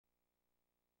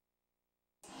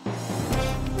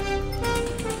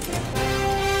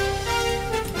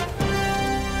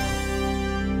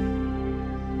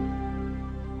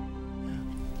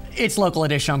It's Local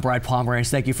Edition. I'm Brad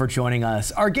Pomerantz. Thank you for joining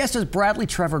us. Our guest is Bradley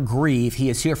Trevor Grieve. He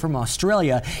is here from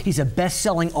Australia. He's a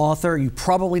best-selling author. You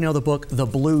probably know the book, The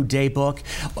Blue Day Book.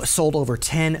 Sold over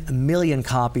 10 million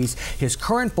copies. His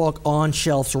current book on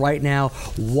shelves right now,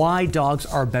 Why Dogs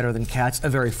Are Better Than Cats. A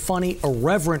very funny,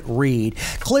 irreverent read.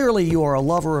 Clearly, you are a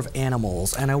lover of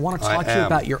animals, and I want to talk to you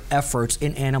about your efforts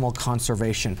in animal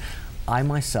conservation. I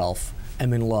myself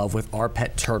am in love with our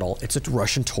pet turtle. It's a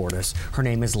Russian tortoise. Her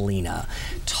name is Lena.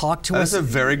 Talk to us. That's a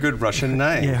very good Russian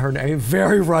name. Yeah, her name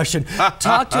very Russian.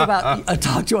 Talk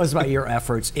to us about your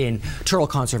efforts in turtle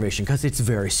conservation, because it's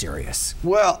very serious.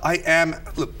 Well,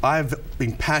 look, I've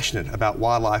been passionate about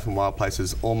wildlife and wild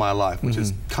places all my life, which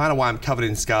is kind of why I'm covered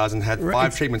in scars and had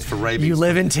 5 treatments for rabies. You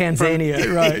live in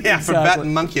Tanzania, right? Yeah, exactly. from bat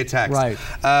and monkey attacks.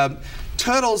 Right.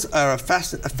 Turtles are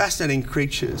fascinating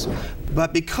creatures,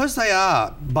 but because they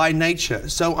are, by nature,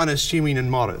 so unassuming and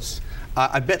modest,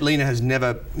 I bet Lena has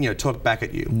never, talked back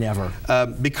at you. Never.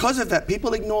 Because of that,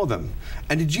 people ignore them.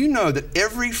 And did you know that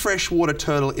every freshwater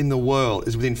turtle in the world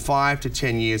is within 5 to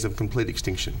 10 years of complete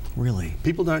extinction? Really?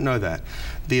 People don't know that.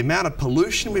 The amount of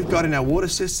pollution we've got in our water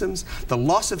systems, the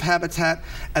loss of habitat,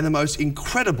 and the most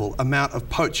incredible amount of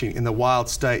poaching in the wild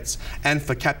states and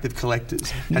for captive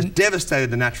collectors has devastated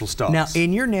the natural stocks. Now,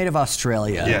 in your native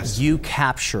Australia, yes, you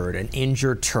captured an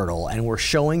injured turtle, and we're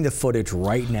showing the footage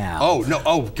right now. Oh, no,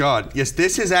 oh God. Yes,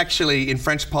 this is actually in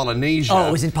French Polynesia. Oh,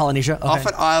 it was in Polynesia? Okay. Off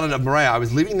an island of Moorea. I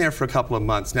was living there for a couple of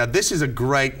months. Now, this is a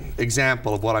great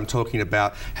example of what I'm talking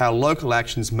about, how local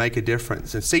actions make a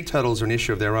difference. And sea turtles are an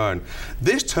issue of their own.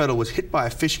 This turtle was hit by a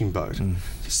fishing boat,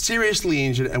 seriously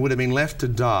injured, and would have been left to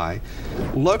die.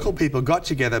 Local people got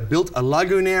together, built a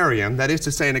lagoonarium, that is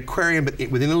to say an aquarium but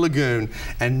within a lagoon,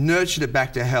 and nurtured it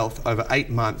back to health over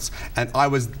 8 months. And I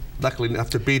was luckily enough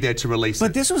to be there to release it.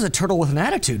 But this was a turtle with an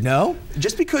attitude, no?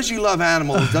 Just because you love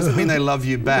animals doesn't mean they love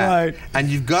you back. Right. And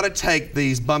you've got to take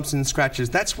these bumps and scratches.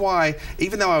 That's why,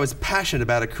 even though I was passionate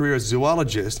about a career as a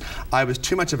zoologist, I was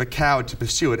too much of a coward to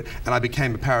pursue it, and I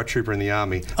became a paratrooper in the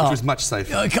Army, which was much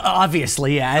safer.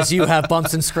 Obviously, yeah, as you have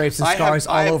bumps and scrapes and scars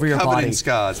all over your body. I am covered in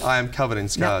scars. I am covered in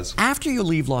scars. Now, after you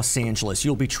leave Los Angeles,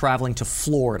 you'll be traveling to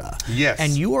Florida. Yes.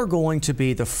 And you are going to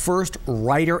be the first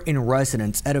writer in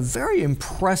residence at a very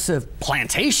impressive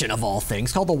plantation, of all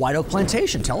things, called the White Oak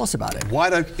Plantation. Tell us about it.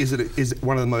 White Oak is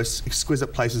one of the most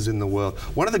exquisite places in the world.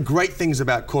 One of the great things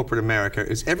about corporate America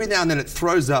is every now and then it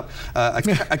throws up a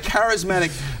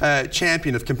charismatic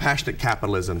champion of compassionate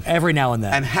capitalism. Every now and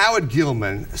then. And Howard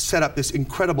Gilman set up this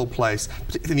incredible place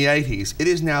in the 80s. It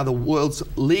is now the world's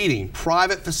leading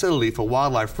private facility for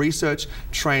wildlife research,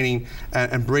 training,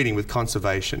 and breeding with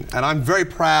conservation. And I'm very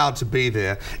proud to be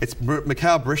there.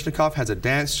 Mikhail Baryshnikov has a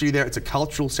dance studio there. It's a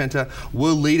cultural center.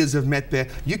 World leaders have met there.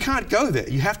 You can't go there.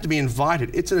 You have to be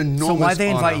invited. It's an enormous honor. So why'd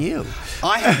they invite you?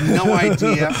 I have no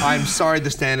idea. I'm sorry the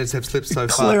standards have slipped so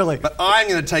far. Clearly. But I'm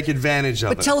going to take advantage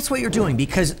of it. But tell us what you're doing,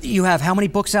 because you have how many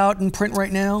books out in print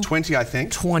right now? 20, I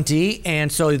think. 20.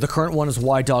 And so the current one is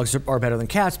Why Dogs Are Better Than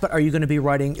Cats. But are you going to be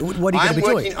writing? What are you going to be doing?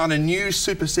 I'm working on a new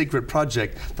super secret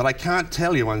project that I can't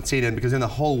tell you on CNN because then the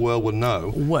whole world will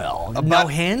know. Well, no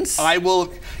hints? I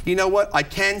will. You know what? I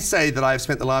can say that I've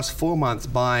spent the last 4 months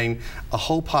buying a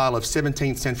whole pile of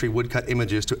 17th century woodcut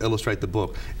images to illustrate the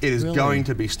book. It is going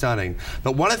to be stunning.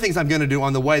 But one of the things I'm going to do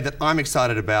on the way that I'm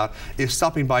excited about is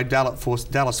stopping by Dallas,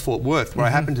 Fort Worth, where I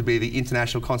happen to be the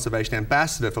International Conservation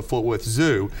Ambassador for Fort Worth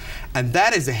Zoo. And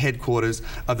that is the headquarters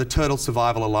of the Turtle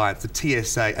Survival Alliance, the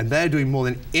TSA, and they're doing more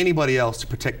than anybody else to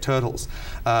protect turtles.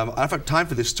 I don't have time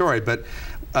for this story, but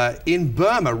in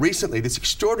Burma recently, this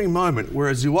extraordinary moment where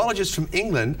a zoologist from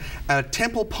England at a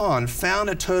temple pond found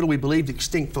a turtle we believed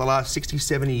extinct for the last 60,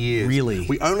 70 years. Really?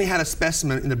 We only had a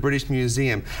specimen in the British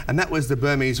Museum, and that was the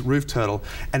Burmese roof turtle.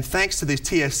 And thanks to this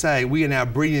TSA, we are now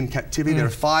breeding in captivity. There are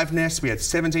 5 nests. We had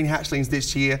 17 hatchlings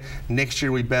this year. Next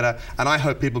year will be better. And I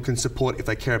hope people can support if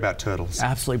they care about turtles.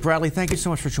 Absolutely. Bradley, thank you so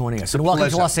much for joining us. And welcome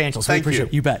to Los Angeles. Thank we appreciate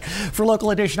it. You bet. For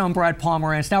Local Edition, I'm Brad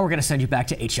Pomerantz. Now we're going to send you back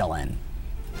to HLN.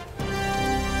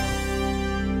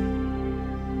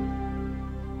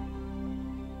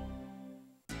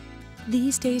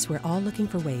 These days, we're all looking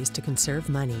for ways to conserve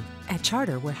money. At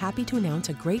Charter, we're happy to announce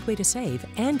a great way to save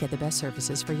and get the best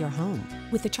services for your home.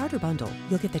 With the Charter Bundle,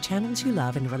 you'll get the channels you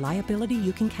love and reliability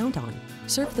you can count on.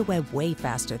 Surf the web way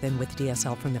faster than with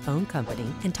DSL from the phone company,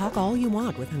 and talk all you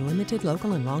want with unlimited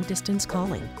local and long-distance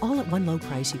calling, all at one low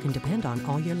price you can depend on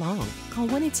all year long. Call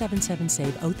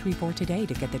 1-877-SAVE-034 today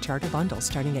to get the Charter Bundle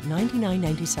starting at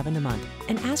 $99.97 a month,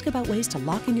 and ask about ways to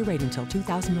lock in your rate until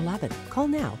 2011. Call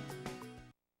now.